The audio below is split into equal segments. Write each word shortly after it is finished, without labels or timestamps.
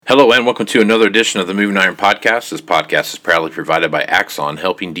Hello and welcome to another edition of the Moving Iron Podcast. This podcast is proudly provided by Axon,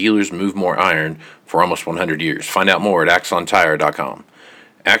 helping dealers move more iron for almost 100 years. Find out more at axontire.com.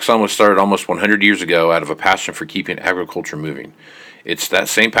 Axon was started almost 100 years ago out of a passion for keeping agriculture moving. It's that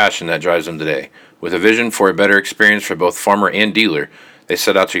same passion that drives them today. With a vision for a better experience for both farmer and dealer, they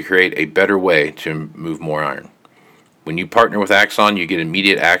set out to create a better way to move more iron. When you partner with Axon, you get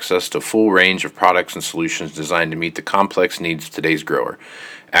immediate access to a full range of products and solutions designed to meet the complex needs of today's grower.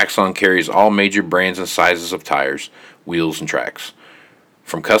 Axon carries all major brands and sizes of tires, wheels, and tracks.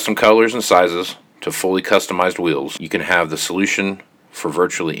 From custom colors and sizes to fully customized wheels, you can have the solution for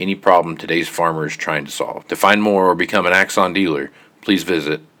virtually any problem today's farmer is trying to solve. To find more or become an Axon dealer, please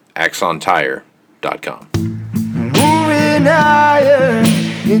visit axontire.com. Moving iron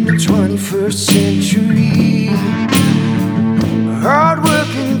in the 21st century.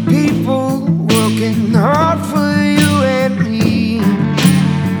 Hard-working people working hard for you and me.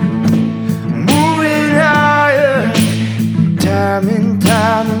 Moving iron, time and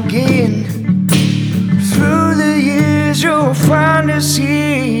time again. Through the years you'll find us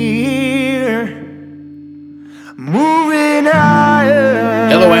here. Moving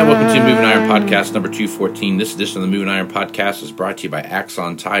iron. Hello and welcome to Moving Iron Podcast number 214. This edition of the Moving Iron Podcast is brought to you by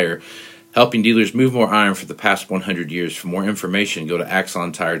Axon Tire, helping dealers move more iron for the past 100 years. For more information, go to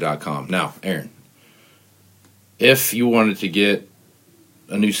axontire.com. Now, Aaron, if you wanted to get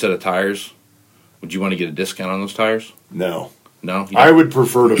a new set of tires, would you want to get a discount on those tires? No. No? I would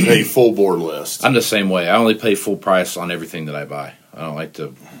prefer to pay full board list. I'm the same way. I only pay full price on everything that I buy. I don't like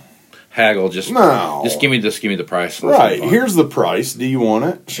to haggle. Just give me the price. Right. Here's the price. Do you want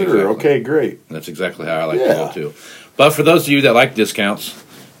it? Sure. Exactly. Okay, great. That's exactly how I like to go, too. But for those of you that like discounts,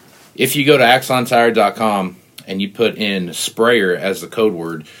 if you go to axontire.com and you put in sprayer as the code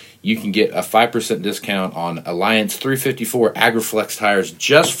word, you can get a 5% discount on Alliance 354 AgriFlex tires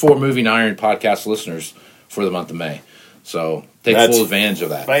just for Moving Iron podcast listeners for the month of May. So take full advantage of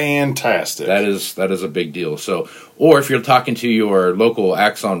that. Fantastic. That is a big deal. So, or if you're talking to your local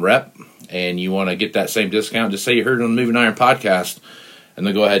Axon rep and you want to get that same discount, just say you heard it on the Moving Iron podcast, and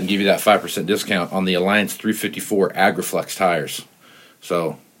they'll go ahead and give you that 5% discount on the Alliance 354 AgriFlex tires.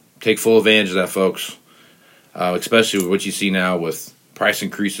 So take full advantage of that, folks, especially with what you see now with price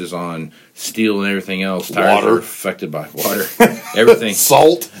increases on steel and everything else. Tires are affected by water. Everything.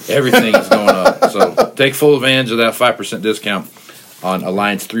 Salt. Everything is going up. So take full advantage of that 5% discount on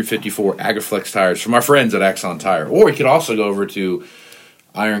Alliance 354 AgriFlex tires from our friends at Axon Tire. Or you could also go over to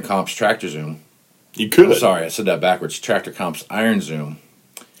Iron Comp's Tractor Zoom. You could. Oh, sorry, I said that backwards. Tractor Comp's Iron Zoom.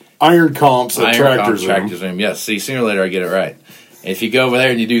 Iron Comps at Tractor Zoom. Tractor Zoom. Yes, see, sooner or later I get it right. And if you go over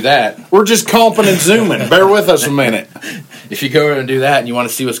there and you do that... We're just comping and zooming. Bear with us a minute. If you go over and do that and you want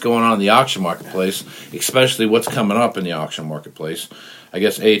to see what's going on in the auction marketplace, especially what's coming up in the auction marketplace, I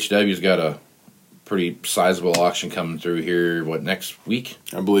guess AHW's got a pretty sizable auction coming through here, next week?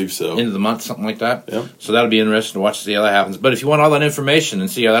 I believe so. End of the month, something like that. Yep. So that'll be interesting to watch to see how that happens. But if you want all that information and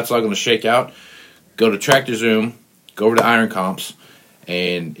see how that's all going to shake out, go to Tractor Zoom, go over to Iron Comps,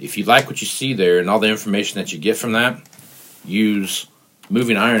 and if you like what you see there and all the information that you get from that, use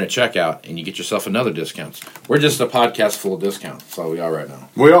Moving Iron at checkout, and you get yourself another discount. We're just a podcast full of discounts. That's all we are right now.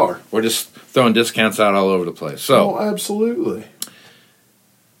 We are. We're just throwing discounts out all over the place. So, absolutely.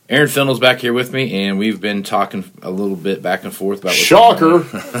 Aaron Fennell's back here with me, and we've been talking a little bit back and forth about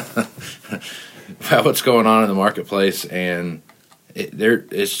about what's going on in the marketplace, and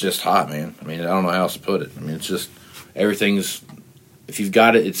it's just hot, man. I mean, I don't know how else to put it. I mean, it's just everything's, if you've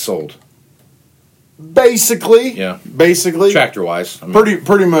got it, it's sold. Basically. Tractor-wise. I mean,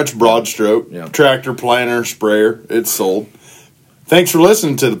 pretty much broad stroke. Yeah. Tractor, planter, sprayer, it's sold. Thanks for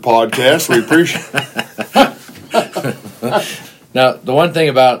listening to the podcast. We appreciate it. Now, the one thing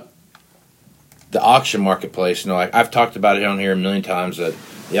about the auction marketplace, I've talked about it on here a million times, that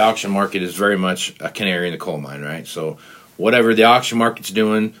the auction market is very much a canary in the coal mine, right? So whatever the auction market's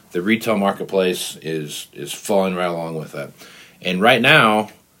doing, the retail marketplace is following right along with that. And right now,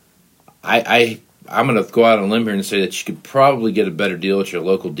 I'm going to go out on a limb here and say that you could probably get a better deal at your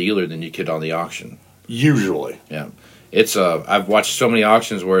local dealer than you could on the auction. Usually. Yeah. It's I've watched so many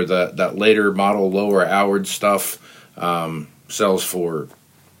auctions where that later model, lower houred stuff sells for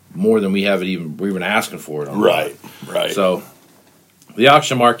more than we're even asking for it. Right. So the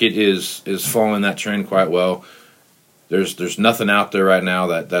auction market is following that trend quite well. There's nothing out there right now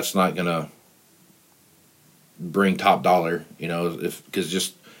that's not going to bring top dollar, because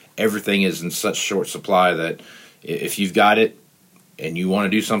just everything is in such short supply that if you've got it and you want to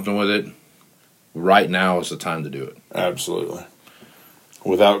do something with it, right now is the time to do it.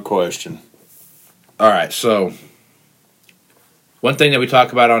 One thing that we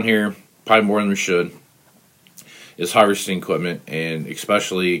talk about on here, probably more than we should, is harvesting equipment, and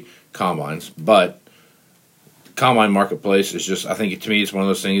especially combines. But the combine marketplace is just, I think to me, it's one of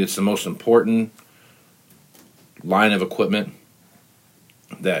those things. It's the most important line of equipment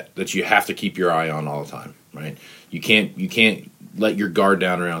that you have to keep your eye on all the time, right? You can't let your guard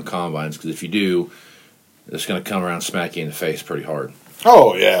down around combines, because if you do, it's going to come around and smack you in the face pretty hard.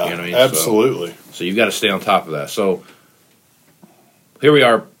 Oh yeah, You know what I mean? absolutely. So you've got to stay on top of that. So here we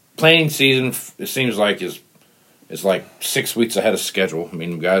are, planting season. It seems like it's like 6 weeks ahead of schedule. I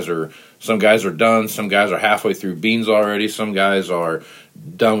mean, some guys are done. Some guys are halfway through beans already. Some guys are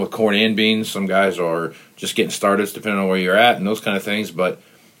done with corn and beans. Some guys are just getting started, depending on where you're at and those kind of things. But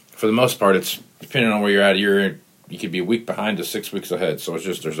for the most part, it's depending on where you're at. You could be a week behind to 6 weeks ahead. So it's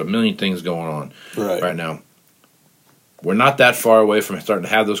just, there's a million things going on right now. We're not that far away from starting to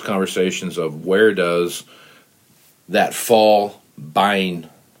have those conversations of where does that fall buying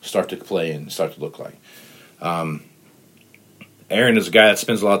start to play and start to look like. Aaron is a guy that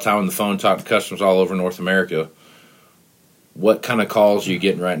spends a lot of time on the phone talking to customers all over North America. What kind of calls are you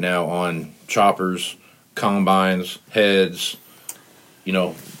getting right now on choppers, combines, heads,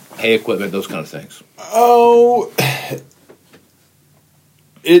 hay equipment, those kind of things? Oh,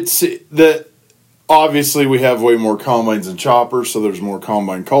 it's that obviously we have way more combines than choppers, so there's more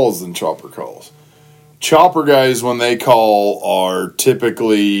combine calls than chopper calls. Chopper guys, when they call, are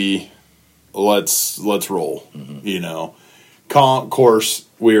typically let's roll. Of course,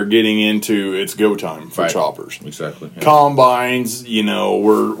 we are getting into it's go time for choppers. Exactly. Yeah. Combines,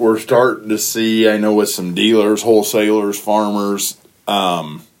 we're starting to see, I know with some dealers, wholesalers, farmers,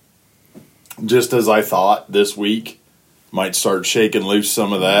 just as I thought this week, might start shaking loose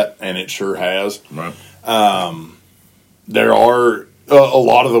some of that, and it sure has. Right. There are a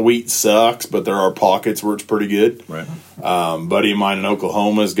lot of the wheat sucks, but there are pockets where it's pretty good. Right. Buddy of mine in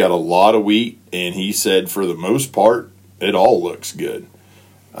Oklahoma's got a lot of wheat, and he said for the most part, it all looks good.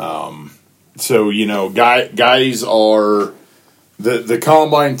 So guys are the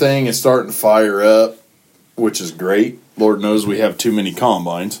combine thing is starting to fire up, which is great. Lord knows we have too many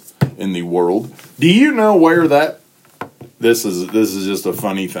combines in the world. Do you know where that? This is just a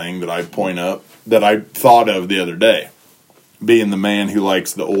funny thing that I point up that I thought of the other day. Being the man who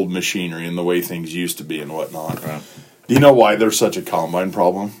likes the old machinery and the way things used to be and whatnot. Right. Do you know why there's such a combine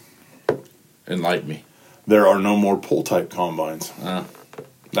problem? Enlighten me. There are no more pull-type combines.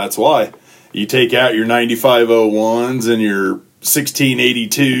 That's why. You take out your 9501s and your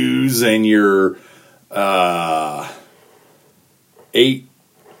 1682s and your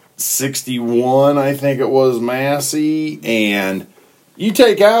 861, I think it was, Massey, and you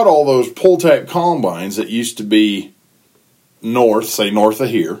take out all those pull-type combines that used to be north of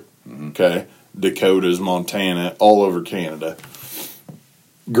here, okay, Dakotas, Montana, all over Canada.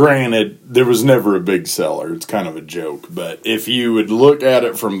 Granted, there was never a big seller. It's kind of a joke. But if you would look at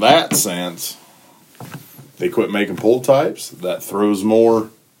it from that sense, they quit making pull types. That throws more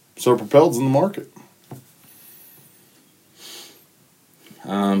self-propelleds in the market.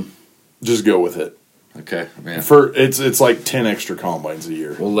 Just go with it. Okay, man. It's like 10 extra combines a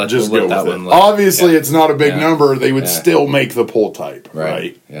year. We'll let go that with one it. look. Obviously, it's not a big number. They would still make the pull type,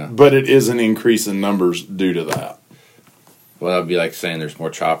 right? Yeah. But it is an increase in numbers due to that. Well, that would be like saying there's more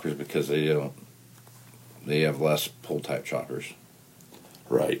choppers because they have less pull type choppers.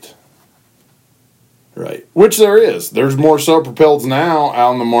 Right. Which there is. There's more self-propelleds now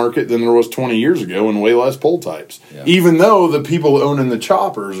out in the market than there was 20 years ago, and way less pull types. Yeah. Even though the people owning the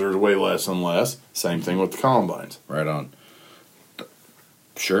choppers are way less and less. Same thing with the combines. Right on.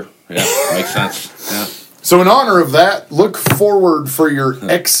 Sure. Yeah, makes sense. Yeah. So in honor of that, look forward for your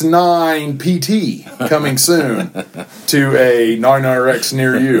X9 PT coming soon to a 9RX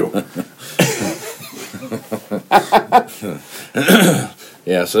near you.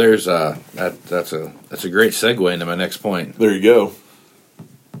 Yeah, so there's that's a great segue into my next point. There you go.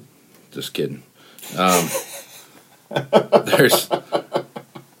 Just kidding. There's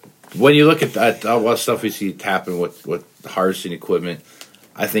when you look at all the stuff we see happen with harvesting equipment,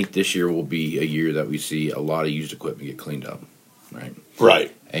 I think this year will be a year that we see a lot of used equipment get cleaned up, right?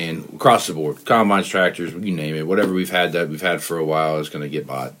 Right. And across the board, combines, tractors, you name it, whatever we've had for a while is going to get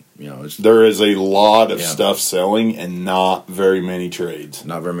bought. There is a lot of stuff selling and not very many trades.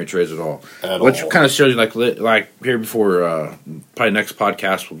 Not very many trades at all. Which kind of shows you, like here before, probably next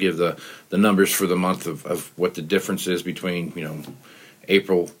podcast we'll give the numbers for the month of what the difference is between,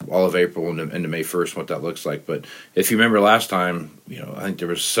 April, all of April into May 1st, what that looks like. But if you remember last time, I think there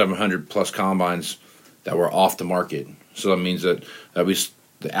was 700 plus combines that were off the market. So that means that we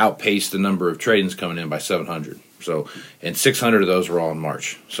outpaced the number of trade-ins coming in by 700. So, and 600 of those were all in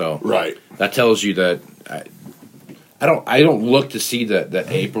March. So, Right. that tells you that I don't look to see that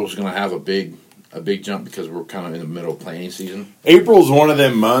April's going to have a big jump because we're kind of in the middle of planting season. April's one of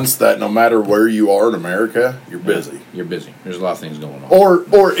them months that no matter where you are in America, you're busy. You're busy. There's a lot of things going on.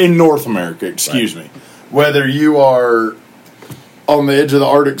 Or in North America, excuse me. Whether you are on the edge of the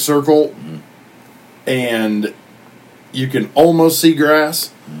Arctic Circle and you can almost see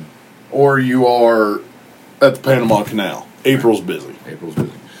grass, or you are at the Panama Canal. April's busy. April's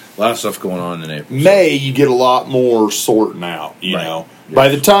busy. A lot of stuff going on in April. May, you get a lot more sorting out, you know. Yes. By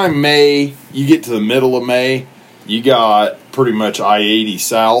the time May, you get to the middle of May, you got pretty much I-80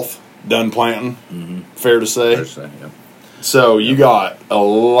 south done planting. Mm-hmm. Fair to say? Fair to say, yeah. So you got a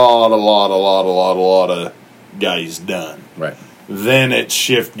lot of guys done. Right. Then it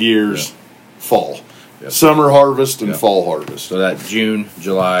shift gears fall. Yep. Summer harvest and fall harvest. So that June,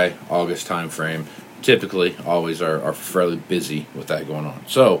 July, August time frame typically always are fairly busy with that going on.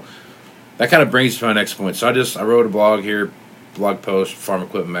 So that kind of brings me to my next point. So I wrote a blog post, Farm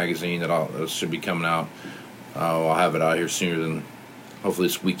Equipment Magazine, that should be coming out. I'll have it out here sooner than, hopefully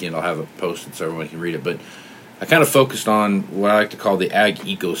this weekend I'll have it posted so everyone can read it. But I kind of focused on what I like to call the ag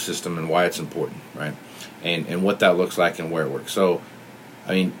ecosystem and why it's important, right? And what that looks like and where it works. So,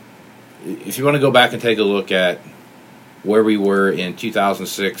 I mean, if you want to go back and take a look at where we were in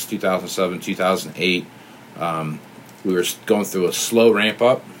 2006, 2007, 2008, we were going through a slow ramp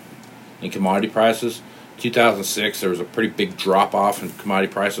up in commodity prices. 2006, there was a pretty big drop off in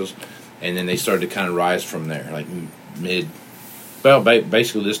commodity prices, and then they started to kind of rise from there, like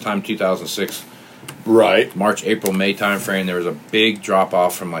basically this time 2006, right? March, April, May time frame. There was a big drop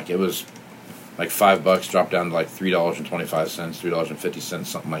off from it was like $5, dropped down to like $3.25, $3.50,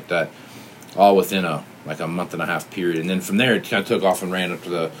 something like that, all within a month and a half period. And then from there, it kind of took off and ran up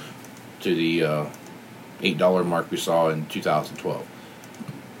to the $8 mark we saw in 2012.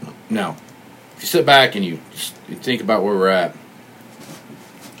 Now, if you sit back and you think about where we're at,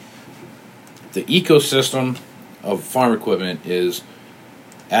 the ecosystem of farm equipment is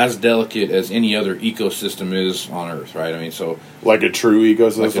as delicate as any other ecosystem is on Earth, right? I mean, so like a true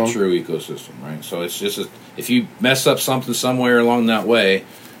ecosystem. Like a true ecosystem, right? So it's just if you mess up something somewhere along that way,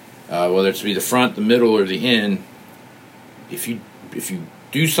 whether it's be the front, the middle, or the end, if you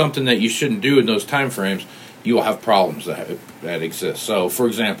do something that you shouldn't do in those time frames, you will have problems that exist. So, for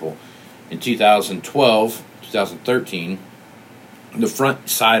example, in 2012, 2013, the front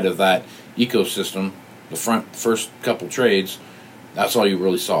side of that ecosystem, the first couple trades, that's all you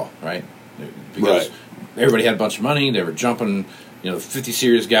really saw, right? Because everybody had a bunch of money, they were jumping. The 50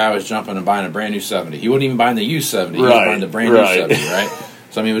 series guy was jumping and buying a brand new 70. He wasn't even buying the used 70. He was buying the brand new 70, right?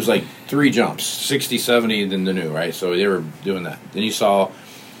 So, I mean, it was like 3 jumps, 60, 70, and then the new, right? So they were doing that. Then you saw...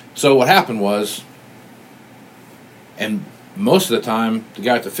 So what happened was, and most of the time, the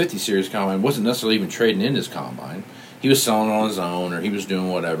guy at the 50 series combine wasn't necessarily even trading in his combine. He was selling on his own, or he was doing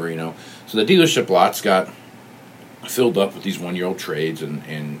whatever, So the dealership lots got filled up with these one-year-old trades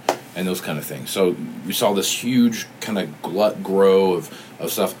and those kind of things. So we saw this huge kind of glut grow of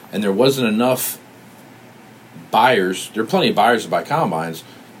stuff, and there wasn't enough buyers. There were plenty of buyers to buy combines.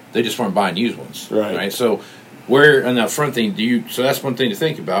 They just weren't buying used ones, right? So where on that front thing so that's one thing to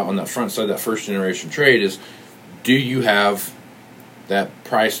think about on that front side, that first generation trade is, do you have that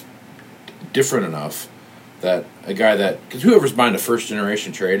price different enough that a guy because whoever's buying a first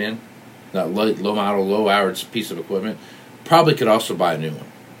generation trade in, that low model, low hours piece of equipment, probably could also buy a new one.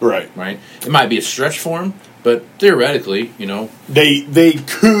 Right? It might be a stretch for them, but theoretically, they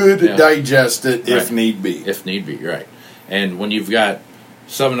could digest it if need be. If need be, right. And when you've got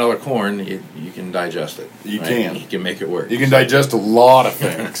 $7 corn, you can digest it. You can make it work. You can digest a lot of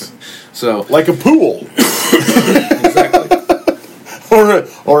things. So like a pool. Exactly.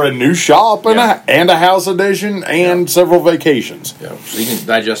 or a new shop and a house addition and several vacations. Yeah, so you can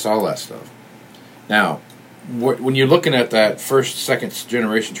digest all that stuff. Now, when you're looking at that first, second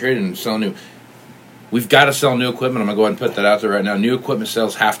generation trade and selling new, we've got to sell new equipment. I'm going to go ahead and put that out there right now. New equipment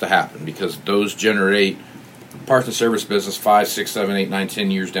sales have to happen because those generate parts and service business 5, 6, 7, 8, 9,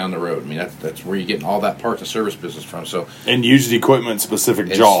 10 years down the road. I mean, that's where you're getting all that parts and service business from. So, and used equipment specific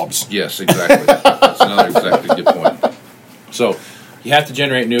jobs. Yes, exactly. That's another exactly good point. So you have to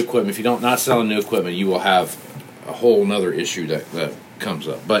generate new equipment. If you don't not selling new equipment, you will have a whole other issue that comes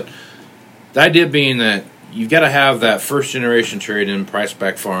up. But the idea being that you've got to have that first generation trade-in priced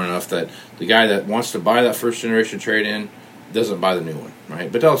back far enough that the guy that wants to buy that first generation trade-in doesn't buy the new one,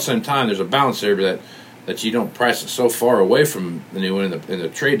 right? But at the same time, there's a balance there that you don't price it so far away from the new one, and the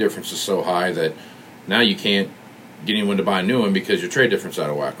trade difference is so high that now you can't getting one to buy a new one because your trade difference out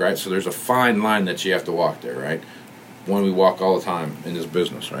of whack, right? So there's a fine line that you have to walk there, right? One we walk all the time in this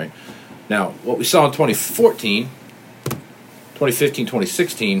business, right? Now, what we saw in 2014, 2015,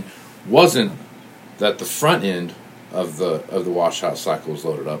 2016 wasn't that the front end of the washout cycle was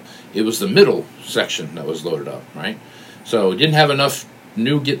loaded up. It was the middle section that was loaded up, right? So it didn't have enough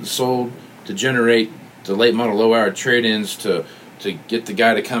new getting sold to generate the late model low hour trade-ins to get the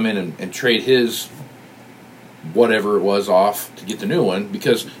guy to come in and trade his whatever it was off to get the new one,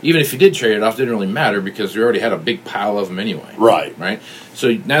 because even if you did trade it off, it didn't really matter because you already had a big pile of them anyway. Right.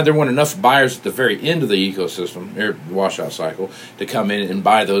 So now there weren't enough buyers at the very end of the ecosystem, or washout cycle, to come in and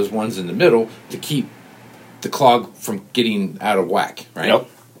buy those ones in the middle to keep the clog from getting out of whack, right? Yep.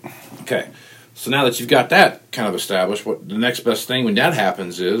 Okay. So now that you've got that kind of established, what the next best thing when that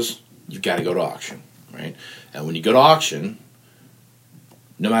happens is you've got to go to auction, right? And when you go to auction,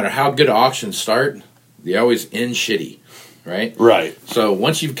 no matter how good auctions start, they always end shitty, right? Right. So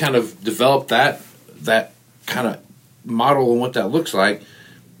once you've kind of developed that kind of model and what that looks like,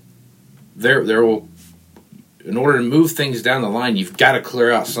 there will, in order to move things down the line, you've got to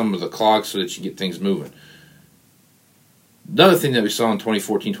clear out some of the clogs so that you get things moving. Another thing that we saw in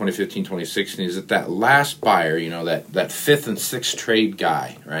 2014, 2015, 2016 is that last buyer, that fifth and sixth trade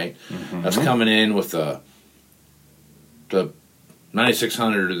guy, right? Mm-hmm. That's coming in with the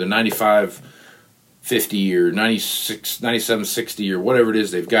 9600 or the 9550 or 9760 or whatever it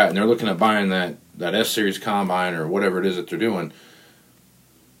is they've got, and they're looking at buying that S-Series combine or whatever it is that they're doing.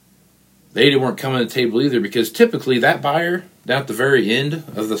 They weren't coming to the table either, because typically that buyer down at the very end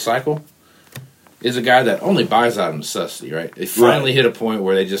of the cycle is a guy that only buys out of necessity, right? They finally hit a point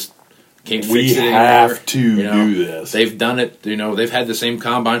where they just can't fix it anymore. We have to do this. They've done it. They've had the same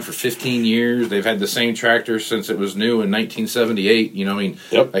combine for 15 years. They've had the same tractor since it was new in 1978.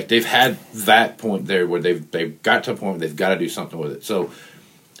 Yep. Like they've had that point there where they've got to a point where they've got to do something with it. So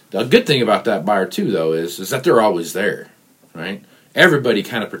the good thing about that buyer too, though, is that they're always there, right? Everybody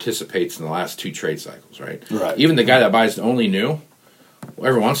kind of participates in the last two trade cycles, right? Right. Even the guy that buys only new,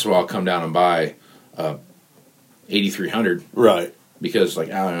 every once in a while, come down and buy 8300, right? Because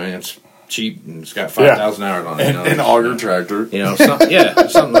it's cheap and it's got 5,000 hours on it, an auger tractor,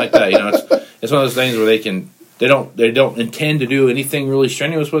 something like that. It's one of those things where they don't intend to do anything really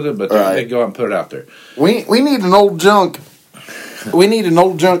strenuous with it, but they go out and put it out there. We need an old junk. We need an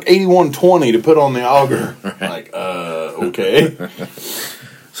old junk 8120 to put on the auger. Right. Okay.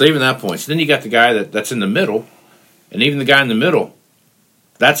 So even that point. So then you got the guy that's in the middle, and even the guy in the middle,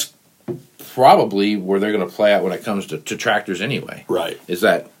 that's probably where they're going to play out when it comes to tractors anyway. Right. Is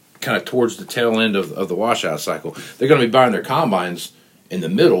that kind of towards the tail end of the washout cycle. They're going to be buying their combines in the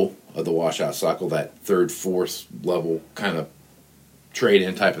middle of the washout cycle, that third, fourth level kind of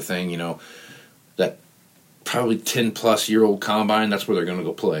trade-in type of thing, that probably 10-plus-year-old combine, that's where they're going to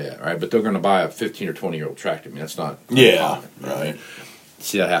go play at, right? But they're going to buy a 15- or 20-year-old tractor. I mean, that's not common, right?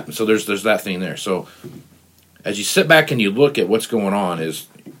 See that happen. So there's that thing there. So as you sit back and you look at what's going on, is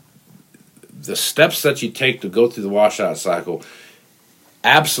the steps that you take to go through the washout cycle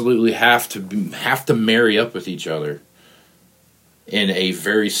absolutely have to marry up with each other in a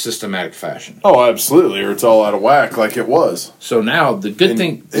very systematic fashion. Oh, absolutely, or it's all out of whack like it was. So now the best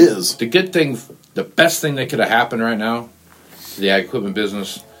thing that could have happened right now to the ag equipment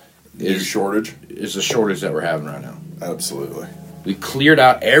business is the shortage that we're having right now. Absolutely. We cleared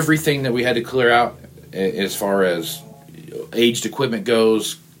out everything that we had to clear out as far as aged equipment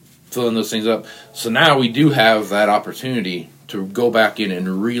goes, filling those things up. So now we do have that opportunity to go back in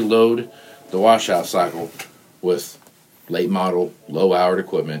and reload the washout cycle with late model, low-hour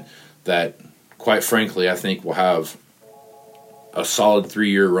equipment that, quite frankly, I think will have a solid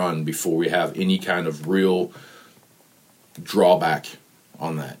 3-year run before we have any kind of real drawback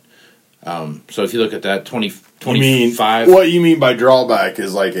on that. So if you look at that 2025... What you mean by drawback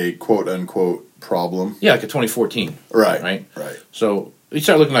is like a quote-unquote problem? Yeah, like a 2014. Right. So you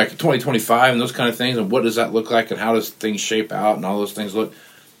start looking like 2025 and those kind of things, and what does that look like, and how does things shape out, and all those things look.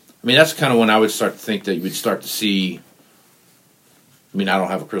 I mean, that's kind of when I would start to think that you would start to see. I mean, I don't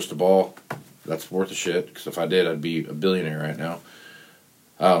have a crystal ball that's worth a shit, because if I did, I'd be a billionaire right now.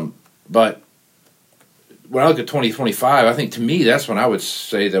 But when I look at 2025, I think to me that's when I would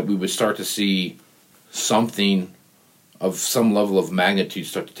say that we would start to see something of some level of magnitude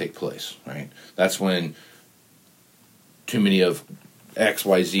start to take place. Right? That's when too many of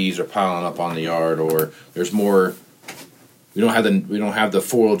XYZs are piling up on the yard, or there's more. We don't have the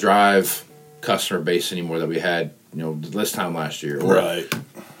 4-wheel drive customer base anymore that we had, this time last year. Or right.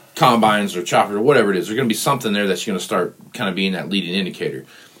 Combines or choppers or whatever it is. There's going to be something there that's going to start kind of being that leading indicator.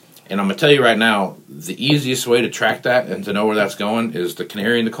 And I'm going to tell you right now, the easiest way to track that and to know where that's going is the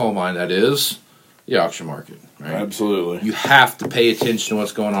canary in the coal mine. That is the auction market. Right? Absolutely. You have to pay attention to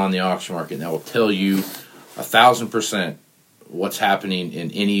what's going on in the auction market. And that will tell you 1,000% what's happening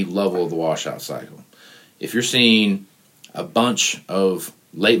in any level of the washout cycle. If you're seeing a bunch of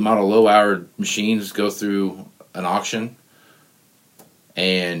late model, low hour machines go through an auction,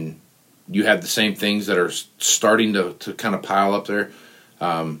 and you have the same things that are starting to kind of pile up there,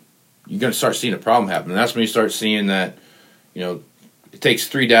 you're going to start seeing a problem happen. And that's when you start seeing that, it takes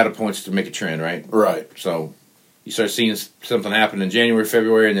 3 data points to make a trend, right? Right. So you start seeing something happen in January,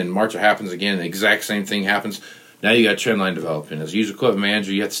 February, and then March it happens again. The exact same thing happens. Now you got a trend line developing. As a used equipment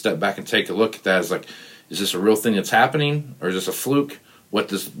manager, you have to step back and take a look at that. It's like, is this a real thing that's happening, or is this a fluke? What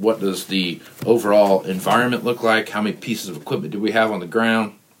does the overall environment look like? How many pieces of equipment do we have on the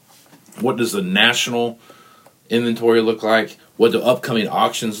ground? What does the national inventory look like? What do upcoming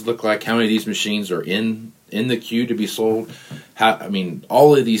auctions look like? How many of these machines are in the queue to be sold?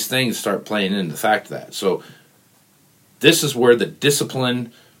 All of these things start playing into the fact of that. So this is where the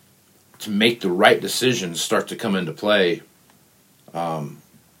discipline to make the right decisions start to come into play,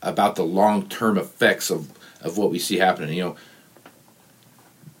 about the long-term effects of what we see happening.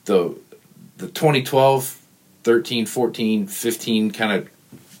 The 2012, 13, 14, 15 kind of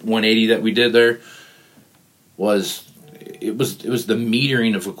 180 that we did there was the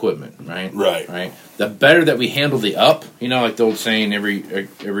metering of equipment, right? Right. The better that we handle the up, like the old saying,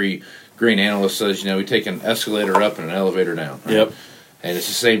 every grain analyst says, we take an escalator up and an elevator down. Right? Yep. And it's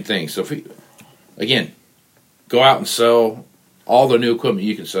the same thing. So if we, again, go out and sell all the new equipment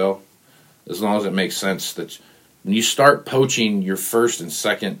you can sell, as long as it makes sense. That when you start poaching your first and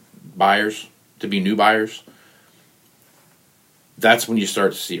second buyers to be new buyers, that's when you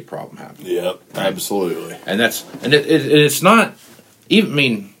start to see a problem happen. Yep, absolutely. And it's not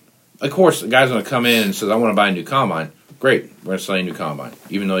even. Of course, the guy's going to come in and says, "I want to buy a new combine." Great, we're going to sell you a new combine,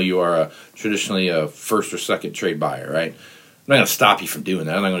 even though you are traditionally a first or second trade buyer, right? I'm not going to stop you from doing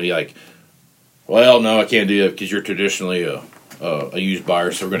that. I'm not going to be like, well, no, I can't do that because you're traditionally a used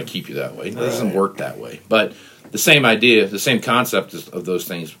buyer, so we're going to keep you that way. It doesn't work that way. But the same idea, the same concept of those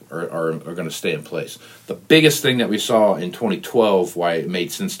things are going to stay in place. The biggest thing that we saw in 2012, why it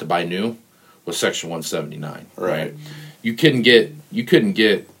made sense to buy new, was Section 179. Right? You couldn't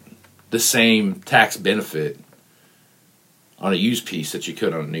get the same tax benefit on a used piece that you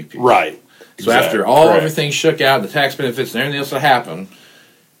could on a new piece. Right. So after everything shook out, the tax benefits and everything else that happened,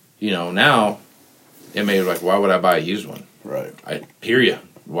 now it made it like, why would I buy a used one? Right. I hear you.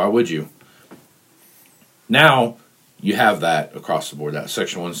 Why would you? Now you have that across the board. That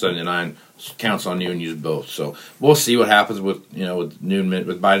Section 179 counts on you and use both. So we'll see what happens with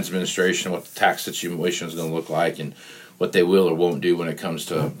Biden's administration, what the tax situation is going to look like, and what they will or won't do when it comes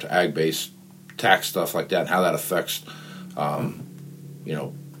to ag-based tax stuff like that, and how that affects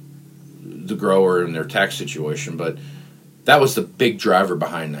the grower and their tax situation. But that was the big driver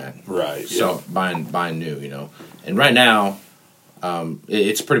behind that. Right. So buying new, and right now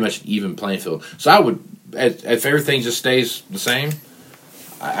it's pretty much an even playing field. So I would, if everything just stays the same,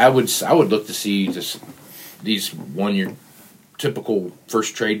 I would look to see just these 1 year typical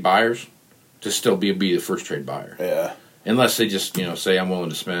first trade buyers to still be the first trade buyer. Yeah. Unless they just say, I'm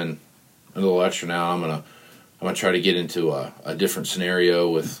willing to spend a little extra now. I'm gonna try to get into a different scenario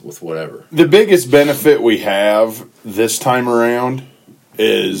with whatever. The biggest benefit we have this time around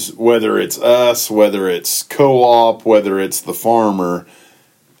is, whether it's us, whether it's co-op, whether it's the farmer,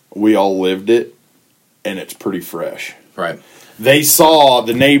 we all lived it, and it's pretty fresh. Right. They saw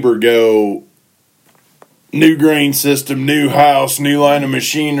the neighbor go, new grain system, new house, new line of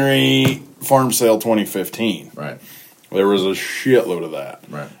machinery, farm sale 2015. Right. There was a shitload of that.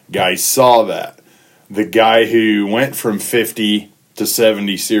 Right. Guys saw that. The guy who went from 50 to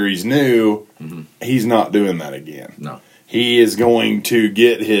 70 series new, he's not doing that again. No. He is going to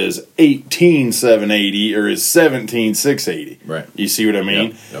get his 18 780 or his 17 680. Right. You see what I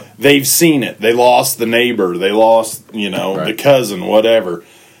mean? Yep. They've seen it. They lost the neighbor. They lost, the cousin, whatever.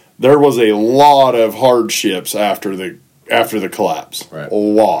 There was a lot of hardships after the collapse. Right.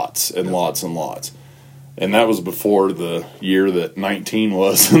 Lots and lots and lots. And that was before the year that 19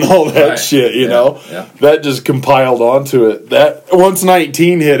 was and all that shit, you know? Yeah. That just compiled onto it. That once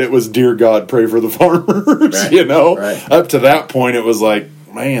 19 hit, it was, dear God, pray for the farmers, Right. Right. Up to that point, it was like,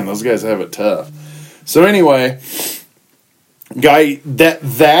 man, those guys have it tough. So anyway,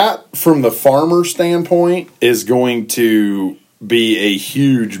 that from the farmer standpoint is going to be a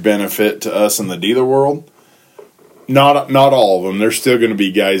huge benefit to us in the dealer world. Not all of them. There's still going to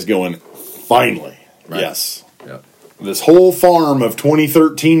be guys going, finally. Right. Yes. Yep. this whole farm of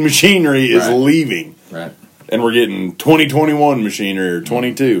 2013 machinery is leaving. Right. And we're getting 2021 machinery or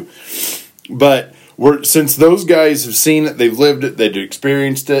 22. But since those guys have seen it, they've lived it, they've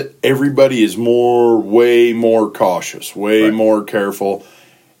experienced it, everybody is way more cautious, way more careful.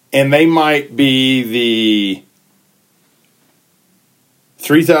 And they might be the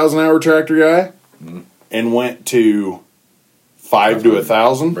 3,000 hour tractor guy and went to 5 to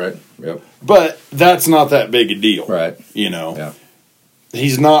 1,000. Right. Yep. But that's not that big a deal. Right. You know. Yeah.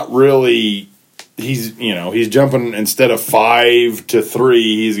 He's not really he's jumping instead of 5 to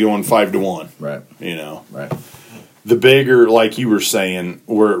 3, he's going 5 to 1. Right. You know. Right. The bigger, like you were saying,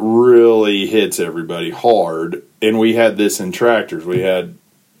 where it really hits everybody hard, and we had this in tractors. We had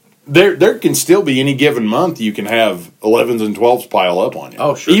there can still be any given month you can have 11s and 12s pile up on you.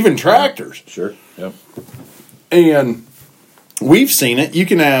 Oh, sure. Even tractors. Sure. Yep. And we've seen it. You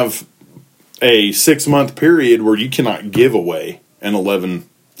can have a 6-month period where you cannot give away an 11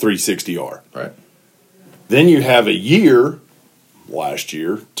 360R. Right. Then you have a year, last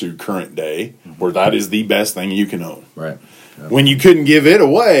year to current day, where that is the best thing you can own. Right. Yep. When you couldn't give it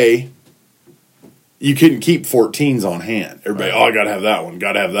away, you couldn't keep 14s on hand. Everybody, I got to have that one,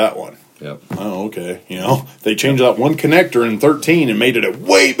 got to have that one. Yep. Oh, okay. You know, they changed out one connector in 13 and made it a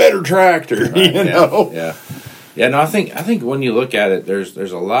way better tractor. Right. You know. Yeah. Yeah. No, I think when you look at it, there's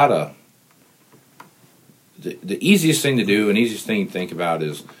a lot of the easiest thing to do and easiest thing to think about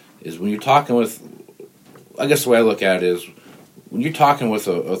is when you're talking with. I guess the way I look at it is when you're talking with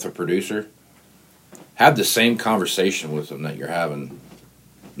a producer, have the same conversation with them that you're having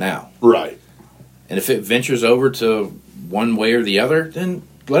now. Right. And if it ventures over to one way or the other, then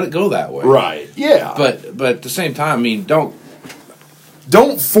let it go that way. Right. Yeah. But at the same time, I mean,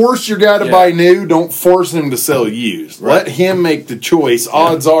 don't force your guy to buy new. Don't force him to sell used. Right. Let him make the choice.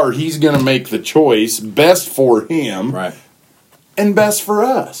 Odds are he's going to make the choice best for him. Right. And best for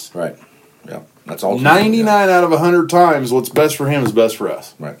us. Right. Yeah. That's all. 99 out of 100 times, what's best for him is best for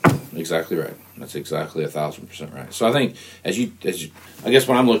us. Right. Exactly right. That's exactly 1,000% right. So I think as you, I guess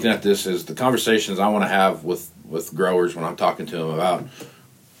when I'm looking at this is the conversations I want to have with growers when I'm talking to them about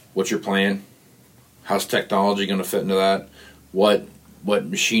what's your plan, how's technology going to fit into that, what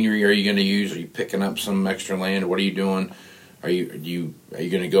machinery are you going to use? Are you picking up some extra land? Or what are you doing? Are you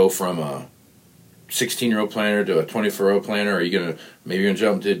going to go from a 16-year-old planter to a 24-year-old planter? Are you going to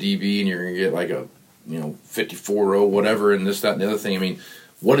jump to a DB and you're going to get like a 54-row whatever and this, that, and the other thing? I mean,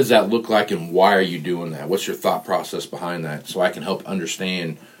 what does that look like and why are you doing that? What's your thought process behind that so I can help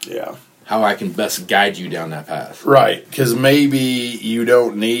understand how I can best guide you down that path? Right, because maybe you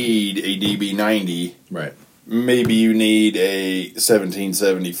don't need a DB90. Right. Maybe you need a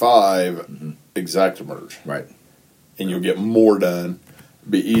 1775 Exactamerge. Right. And you'll get more done.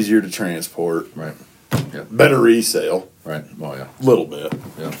 Be easier to transport. Right. Yeah. Better resale. Right. Oh, yeah. A little bit.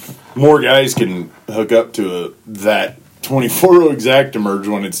 Yeah. More guys can hook up to that 24-row Exactamerge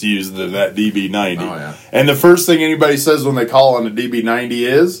when it's used than that DB90. Oh, yeah. And the first thing anybody says when they call on a DB90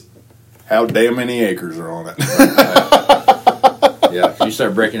 is, how damn many acres are on it? Yeah, if you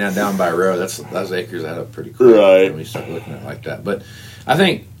start breaking that down by row, those acres add up pretty quick. Right. When you start looking at it like that. But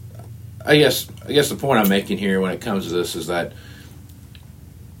I guess the point I'm making here when it comes to this is that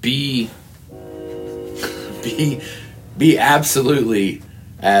be absolutely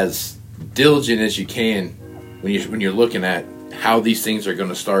as diligent as you can when you're looking at how these things are going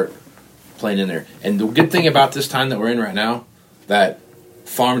to start playing in there. And the good thing about this time that we're in right now, that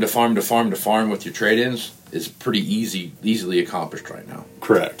farm to farm to farm to farm with your trade-ins is pretty easily accomplished right now.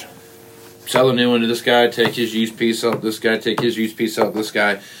 Correct. Sell a new one to this guy, take his used piece out, this guy, take his used piece out, this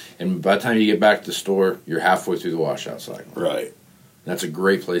guy, and by the time you get back to the store, you're halfway through the washout cycle. Right. That's a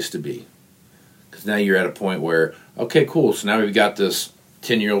great place to be. Because now you're at a point where, okay, cool, so now we've got this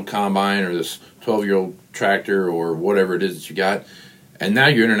 10-year-old combine or this 12-year-old tractor or whatever it is that you got, and now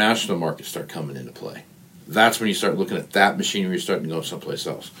your international markets start coming into play. That's when you start looking at that machinery starting to go someplace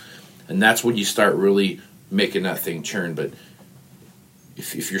else. And that's when you start really making that thing churn. But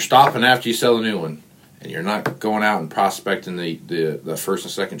if you're stopping after you sell a new one and you're not going out and prospecting the first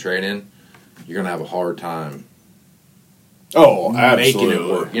and second trade-in, you're going to have a hard time making it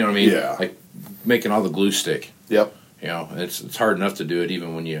work. You know what I mean? Yeah. Like making all the glue stick. Yep. You know, it's hard enough to do it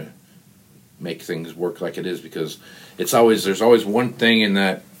even when you make things work like it is, because there's always one thing in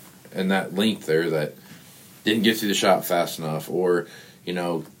that link there that didn't get through the shop fast enough, or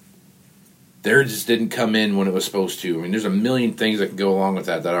there just didn't come in when it was supposed to. I mean, there's a million things that can go along with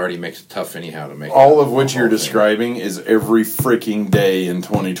that already makes it tough anyhow to make. All of which you're describing is every freaking day in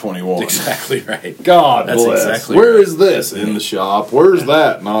 2021. Exactly right. God That's bless. exactly Where right. is this in the shop? Where's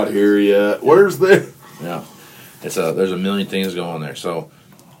that? Not here yet. Where's this? Yeah. there's a million things going on there. So,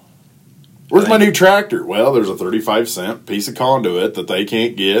 where's my new tractor? Well, there's a 35-cent piece of conduit that they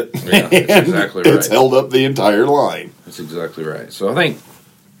can't get. Yeah, that's exactly right. It's held up the entire line. That's exactly right. So I think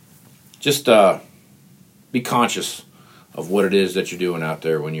just be conscious of what it is that you're doing out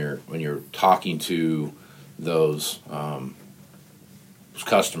there when you're talking to those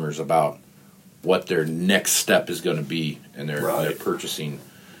customers about what their next step is going to be in their purchasing.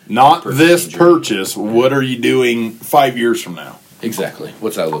 Not this purchase. What are you doing 5 years from now? Exactly.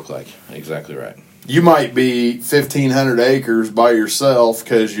 What's that look like? Exactly right. You might be 1,500 acres by yourself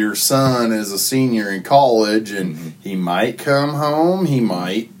because your son is a senior in college, and he might come home. He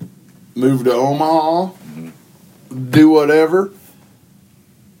might move to Omaha, do whatever.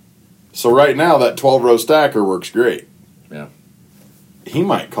 So right now, that 12-row stacker works great. Yeah. He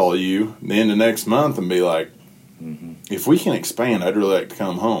might call you the end of next month and be like, if we can expand, I'd really like to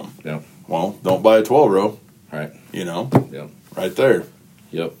come home. Yeah. Well, don't buy a 12-row. Right. Yep. Right there.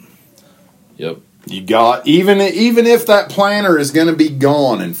 Yep. You got, even if that planter is going to be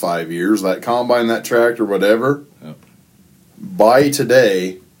gone in 5 years, that combine, that tractor, whatever, buy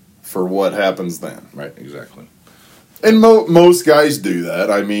today for what happens then. Right, exactly. And most guys do that.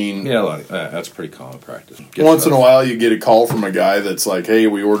 I mean, yeah, that's pretty common practice. Once in a while, you get a call from a guy that's like, "Hey,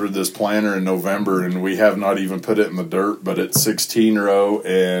 we ordered this planter in November, and we have not even put it in the dirt, but it's 16-row,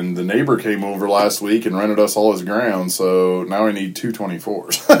 and the neighbor came over last week and rented us all his ground, so now I need two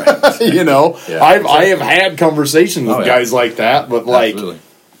 24s." Yeah, I have had conversations with guys like that, but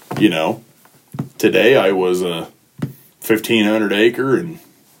today I was a 1,500 acre and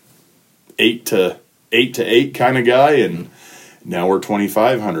 8 to 8 kind of guy, and now we're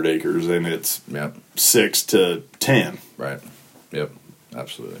 2,500 acres, and it's 6 to 10. Right. Yep.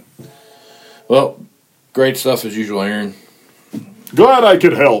 Absolutely. Well, great stuff as usual, Aaron. Glad I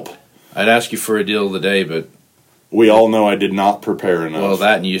could help. I'd ask you for a deal of the day, but we all know I did not prepare enough. Well,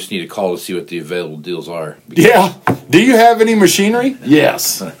 that, and you just need to call to see what the available deals are. Yeah. Do you have any machinery?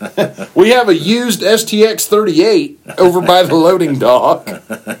 Yes. We have a used STX 38 over by the loading dock.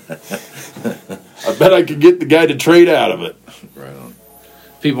 I bet I could get the guy to trade out of it. Right on.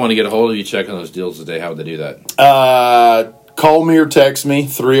 If people want to get a hold of you, check on those deals today. How would they do that? Call me or text me,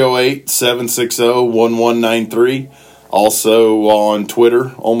 308-760-1193. Also on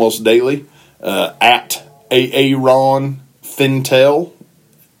Twitter, almost daily, at Aaron Fintel.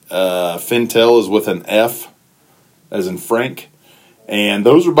 Fintel is with an F, as in Frank. And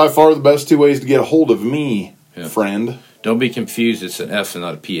those are by far the best two ways to get a hold of me, friend. Don't be confused. It's an F and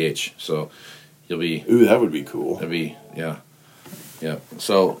not a PH. So you'll be... Ooh, that would be cool. That'd be, yeah.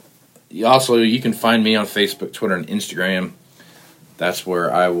 So also, you can find me on Facebook, Twitter, and Instagram. That's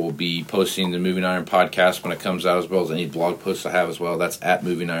where I will be posting the Moving Iron podcast when it comes out, as well as any blog posts I have as well. That's at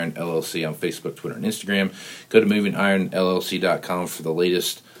Moving Iron LLC on Facebook, Twitter, and Instagram. Go to movingironllc.com for the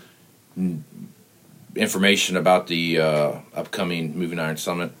latest information about the upcoming Moving Iron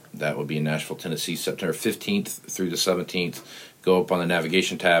Summit. That will be in Nashville, Tennessee, September 15th through the 17th. Go up on the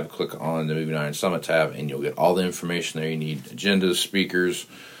navigation tab, click on the Moving Iron Summit tab, and you'll get all the information there you need. Agendas, speakers,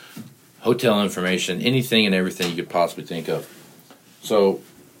 hotel information, anything and everything you could possibly think of. So,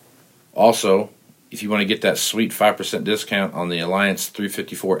 also, if you want to get that sweet 5% discount on the Alliance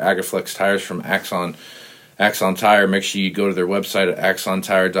 354 Agriflex tires from Axon Tire, make sure you go to their website at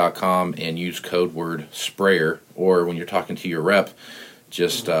axontire.com and use code word SPRAYER. Or when you're talking to your rep,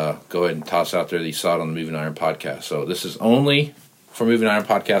 just go ahead and toss out there that you saw it on the Moving Iron podcast. So this is only for Moving Iron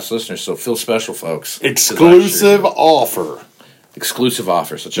podcast listeners, so feel special, folks. Exclusive offer. Exclusive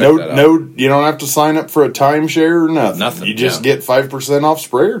offer, so check that out. You don't have to sign up for a timeshare or nothing. You just get 5% off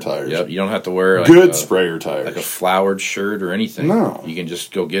sprayer tires. Yep, you don't have to wear good sprayer tires. Like a flowered shirt or anything. No. You can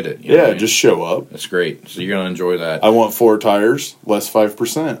just go get it. Just show up. That's great. So you're going to enjoy that. I want 4 tires, less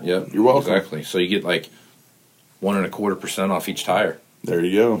 5%. Yep. You're welcome. Exactly. So you get like 1.25% off each tire. There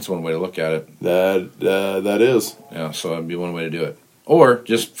you go. That's one way to look at it. That is. Yeah, so that'd be one way to do it. Or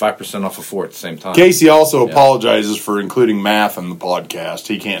just 5% off of 4 at the same time. Casey also apologizes for including math in the podcast.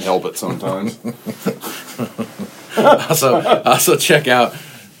 He can't help it sometimes. also check out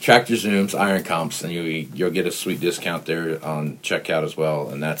Tractor Zoom's Iron Comps, and you'll get a sweet discount there on checkout as well,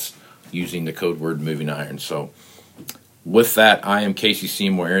 and that's using the code word Moving Iron. So with that, I am Casey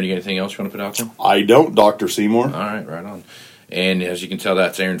Seymour. Aaron, you got anything else you want to put out there? I don't, Dr. Seymour. All right, right on. And as you can tell,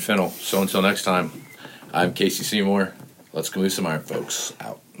 that's Aaron Fennell. So until next time, I'm Casey Seymour. Let's go move some iron, folks.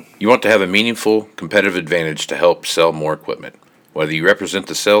 Out. You want to have a meaningful competitive advantage to help sell more equipment. Whether you represent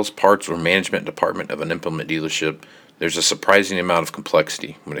the sales, parts, or management department of an implement dealership, there's a surprising amount of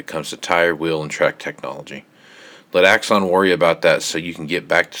complexity when it comes to tire, wheel, and track technology. Let Axon worry about that so you can get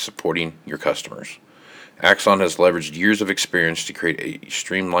back to supporting your customers. Axon has leveraged years of experience to create a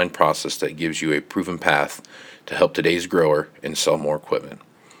streamlined process that gives you a proven path to help today's grower and sell more equipment.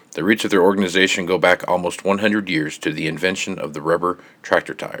 The roots of their organization go back almost 100 years to the invention of the rubber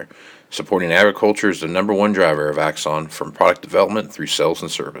tractor tire. Supporting agriculture is the number one driver of Axon, from product development through sales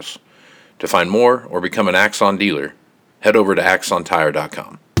and service. To find more or become an Axon dealer, head over to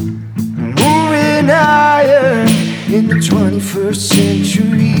axontire.com. Moving higher in the 21st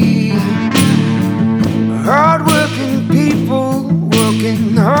century.